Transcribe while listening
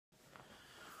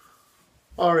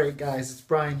Alright guys, it's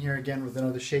Brian here again with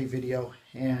another shave video,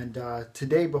 and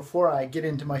today, before I get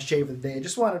into my shave of the day, I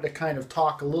just wanted to kind of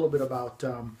talk a little bit about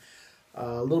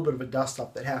a little bit of a dust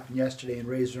up that happened yesterday in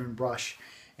razor and brush.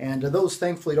 And those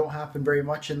thankfully don't happen very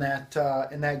much in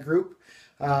that group,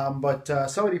 but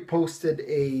somebody posted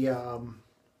a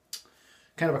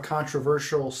kind of a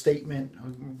controversial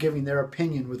statement giving their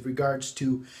opinion with regards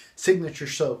to signature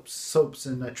soaps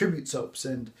and tribute soaps,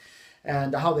 and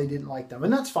how they didn't like them,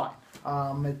 and that's fine.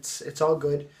 It's all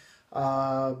good.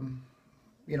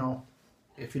 You know,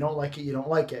 if you don't like it, you don't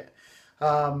like it.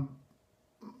 And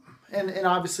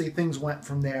obviously things went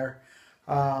from there.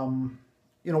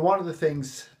 You know, one of the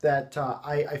things that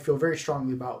I feel very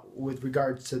strongly about with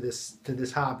regards to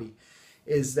this hobby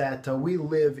is that we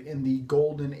live in the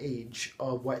golden age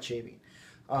of wet shaving.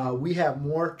 We have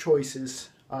more choices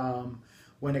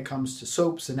when it comes to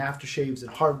soaps and aftershaves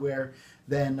and hardware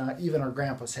than even our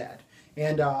grandpas had.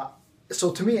 And so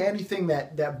to me, anything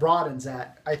that broadens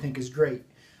that, I think, is great.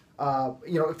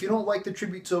 You know, if you don't like the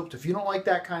tribute soaps, if you don't like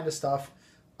that kind of stuff,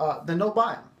 then don't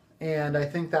buy them. And I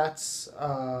think that's,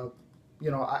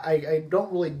 you know, I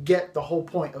don't really get the whole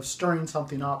point of stirring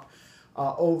something up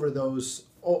over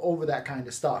that kind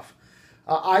of stuff.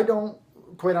 I don't,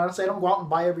 quite honestly, I don't go out and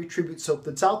buy every tribute soap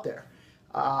that's out there.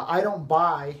 I don't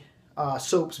buy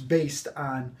soaps based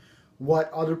on what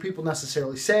other people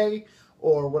necessarily say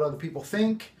or what other people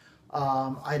think.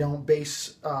 I don't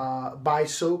buy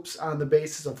soaps on the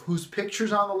basis of whose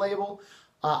picture's on the label.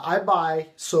 I buy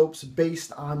soaps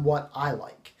based on what I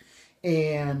like.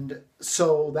 And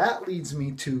so that leads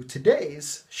me to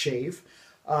today's shave,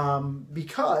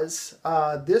 because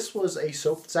this was a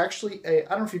soap. It's actually I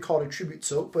don't know if you call it a tribute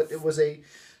soap, but it was a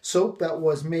soap that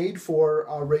was made for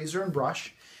razor and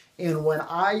brush. And when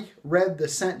I read the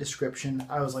scent description,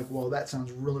 I was like, whoa, that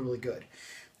sounds really, really good.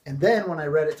 And then when I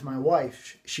read it to my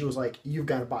wife, she was like, you've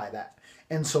got to buy that.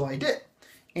 And so I did.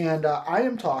 And I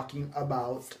am talking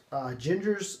about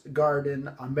Ginger's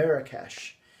Garden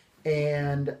Amerikesh.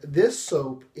 And this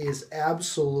soap is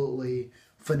absolutely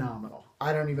phenomenal.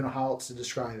 I don't even know how else to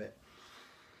describe it.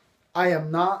 I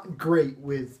am not great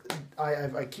with,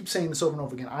 I keep saying this over and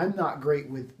over again, I'm not great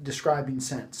with describing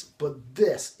scents, but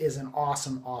this is an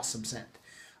awesome, awesome scent.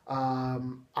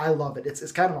 I love it.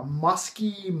 It's kind of a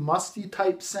musty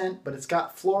type scent, but it's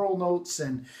got floral notes,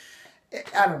 and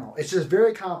I don't know. It's just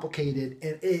very complicated,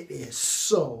 and it is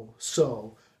so,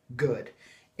 so good.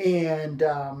 And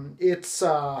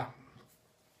I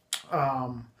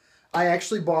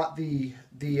actually bought the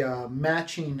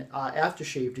matching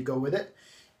aftershave to go with it.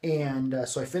 And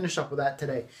so I finished up with that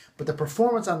today. But the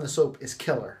performance on the soap is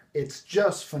killer. It's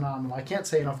just phenomenal. I can't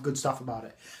say enough good stuff about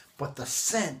it. But the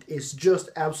scent is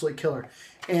just absolutely killer.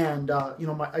 And, you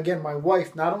know, my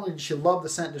wife, not only did she love the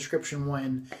scent description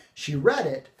when she read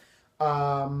it,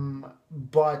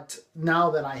 but now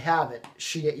that I have it,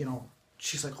 you know,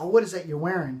 she's like, oh, what is that you're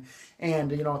wearing? And,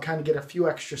 you know, I kind of get a few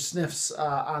extra sniffs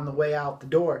on the way out the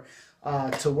door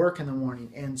to work in the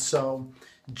morning. And so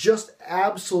just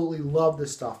absolutely love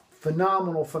this stuff.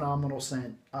 Phenomenal, phenomenal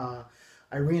scent.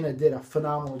 Irina did a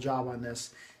phenomenal job on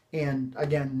this. And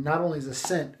again, not only is the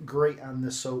scent great on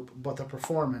this soap, but the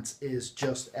performance is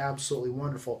just absolutely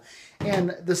wonderful.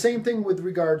 And the same thing with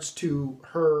regards to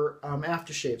her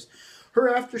aftershaves. Her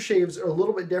aftershaves are a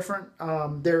little bit different.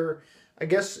 I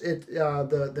guess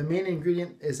the main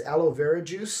ingredient is aloe vera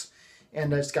juice,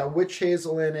 and it's got witch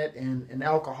hazel in it, and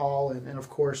alcohol, and of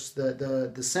course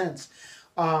the scents.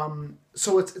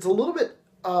 So it's a little bit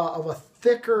of a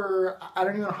thicker, I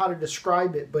don't even know how to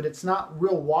describe it, but it's not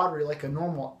real watery like a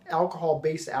normal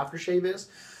alcohol-based aftershave is.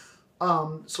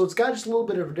 So it's got just a little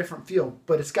bit of a different feel,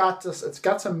 but it's got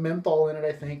some menthol in it,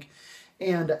 I think.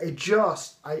 And I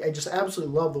just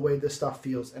absolutely love the way this stuff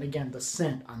feels. And again, the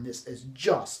scent on this is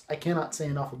just, I cannot say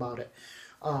enough about it.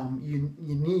 You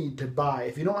need to buy.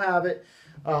 If you don't have it,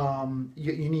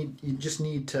 you just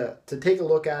need to take a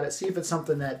look at it, see if it's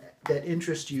something that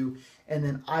interests you, and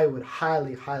then I would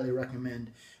highly, highly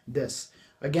recommend this.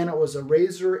 Again, it was a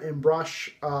razor and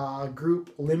brush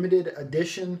group limited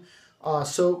edition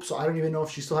soap, so I don't even know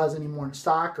if she still has any more in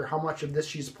stock or how much of this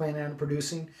she's planning on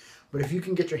producing. But if you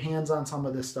can get your hands on some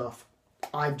of this stuff,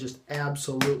 I just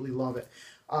absolutely love it.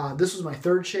 This was my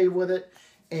third shave with it,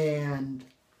 and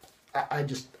I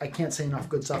can't say enough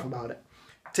good stuff about it.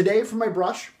 Today for my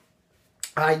brush,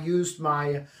 I used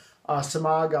my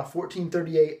Samag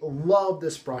 1438. Love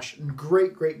this brush.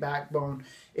 Great, great backbone.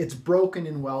 It's broken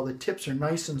in well. The tips are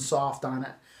nice and soft on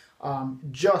it.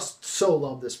 Just so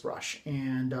love this brush,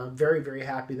 and very, very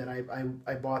happy that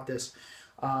I bought this.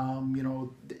 You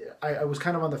know, I was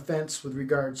kind of on the fence with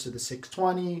regards to the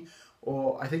 620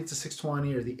 or I think it's a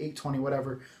 620 or the 820,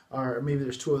 whatever, or maybe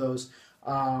there's two of those.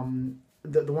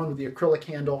 The one with the acrylic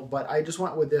handle, but I just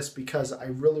went with this because I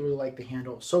really like the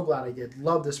handle. So glad I did.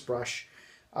 Love this brush.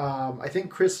 I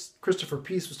think Christopher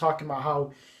Peace was talking about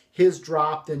how his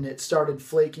dropped and it started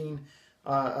flaking,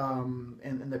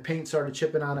 and the paint started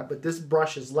chipping on it. But this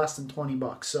brush is less than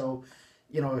 $20, so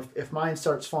you know, if mine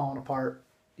starts falling apart,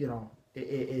 you know,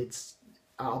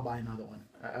 I'll buy another one.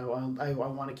 I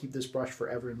want to keep this brush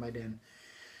forever in my den.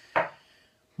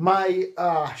 My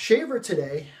shaver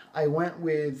today, I went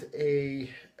with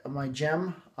my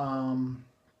Gem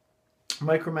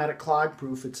Micromatic Clog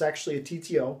Proof. It's actually a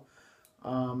TTO,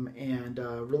 and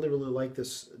really like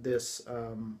this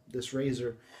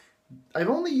razor. I've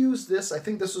only used this. I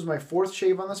think this was my 4th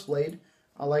shave on this blade.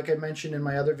 Like I mentioned in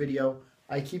my other video,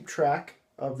 I keep track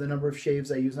of the number of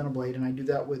shaves I use on a blade, and I do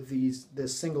that with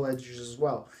this single edges as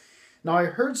well. Now I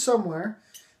heard somewhere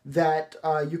that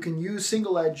you can use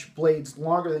single edge blades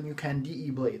longer than you can DE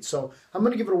blades. So I'm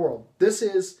going to give it a whirl. This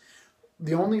is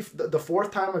the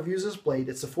 4th time I've used this blade.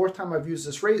 It's the 4th time I've used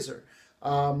this razor.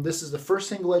 This is the first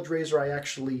single edge razor I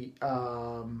actually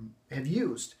have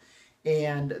used.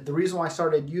 And the reason why I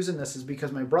started using this is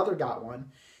because my brother got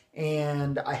one.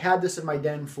 And I had this in my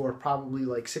den for probably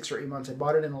like 6 or 8 months. I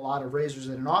bought it in a lot of razors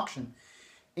at an auction.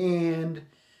 And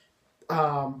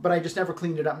but I just never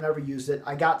cleaned it up, never used it.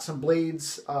 I got some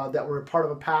blades that were part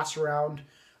of a pass around.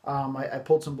 I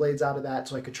pulled some blades out of that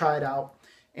so I could try it out.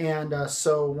 And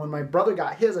so when my brother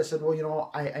got his, I said, well, you know,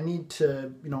 I need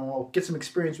to, you know, get some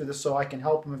experience with this so I can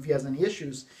help him if he has any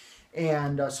issues.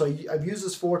 And so I've used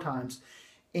this 4 times.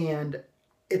 And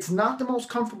it's not the most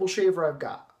comfortable shaver I've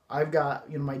got. I've got,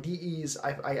 you know, my DEs,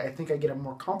 I think I get a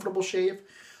more comfortable shave.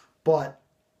 But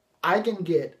I can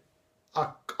get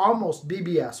almost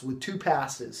BBS with 2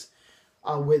 passes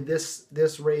with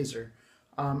this razor,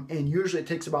 and usually it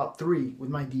takes about 3 with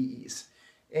my DEs,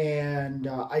 and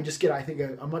I just get, I think,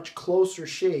 a much closer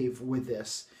shave with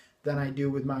this than I do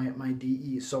with my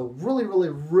DEs. So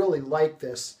really like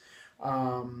this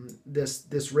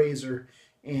this razor,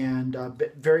 and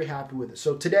very happy with it.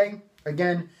 So today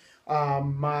again,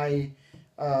 my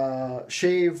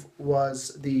shave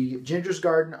was the Ginger's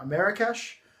Garden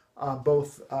Amerikesh.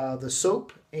 Both the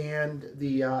soap and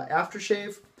the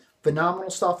aftershave. Phenomenal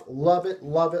stuff. Love it.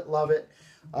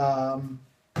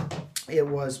 It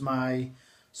was my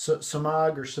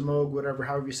Samag or Samog, whatever,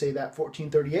 however you say that,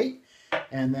 1438.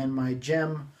 And then my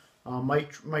Gem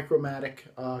Micromatic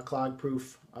Clog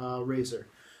Proof razor.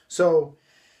 So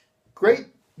great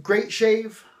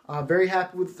shave. Very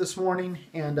happy with it this morning,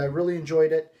 and I really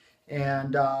enjoyed it.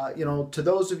 And you know, to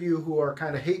those of you who are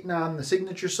kind of hating on the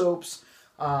signature soaps,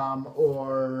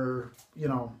 or you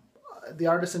know, the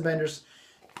artisan vendors,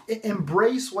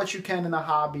 embrace what you can in the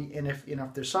hobby. And if you know,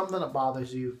 if there's something that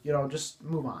bothers you, you know, just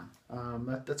move on.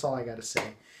 That's all I got to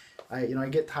say. I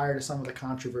get tired of some of the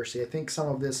controversy. I think some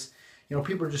of this, you know,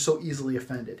 people are just so easily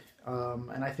offended,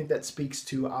 and I think that speaks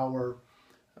to our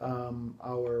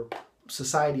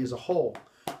society as a whole.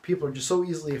 People are just so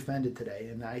easily offended today,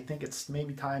 and I think it's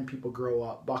maybe time people grow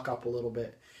up, buck up a little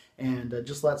bit, and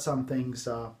just let some things,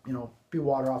 you know, be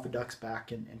water off a duck's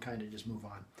back, and kind of just move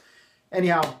on.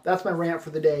 Anyhow, that's my rant for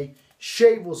the day.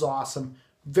 Shave was awesome.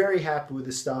 Very happy with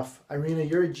this stuff. Irina,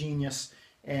 you're a genius.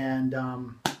 And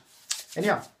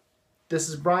yeah, this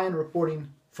is Brian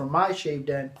reporting from my shave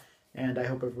den, and I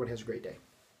hope everyone has a great day.